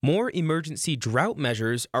More emergency drought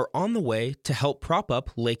measures are on the way to help prop up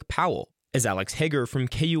Lake Powell. As Alex Hager from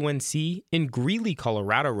KUNC in Greeley,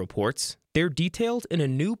 Colorado reports, they're detailed in a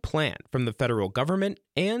new plan from the federal government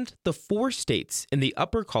and the 4 states in the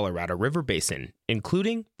upper Colorado River Basin,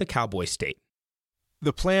 including the Cowboy State.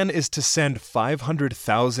 The plan is to send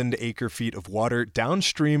 500,000 acre-feet of water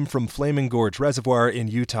downstream from Flaming Gorge Reservoir in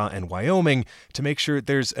Utah and Wyoming to make sure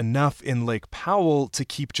there's enough in Lake Powell to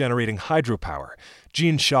keep generating hydropower.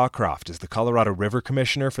 Gene Shawcroft is the Colorado River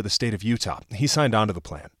Commissioner for the state of Utah. He signed on to the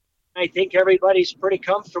plan. I think everybody's pretty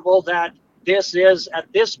comfortable that this is,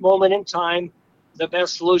 at this moment in time, the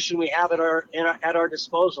best solution we have at our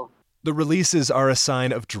disposal. The releases are a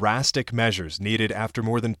sign of drastic measures needed after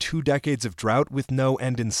more than 2 decades of drought with no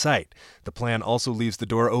end in sight. The plan also leaves the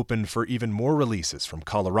door open for even more releases from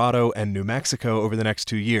Colorado and New Mexico over the next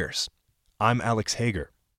 2 years. I'm Alex Hager.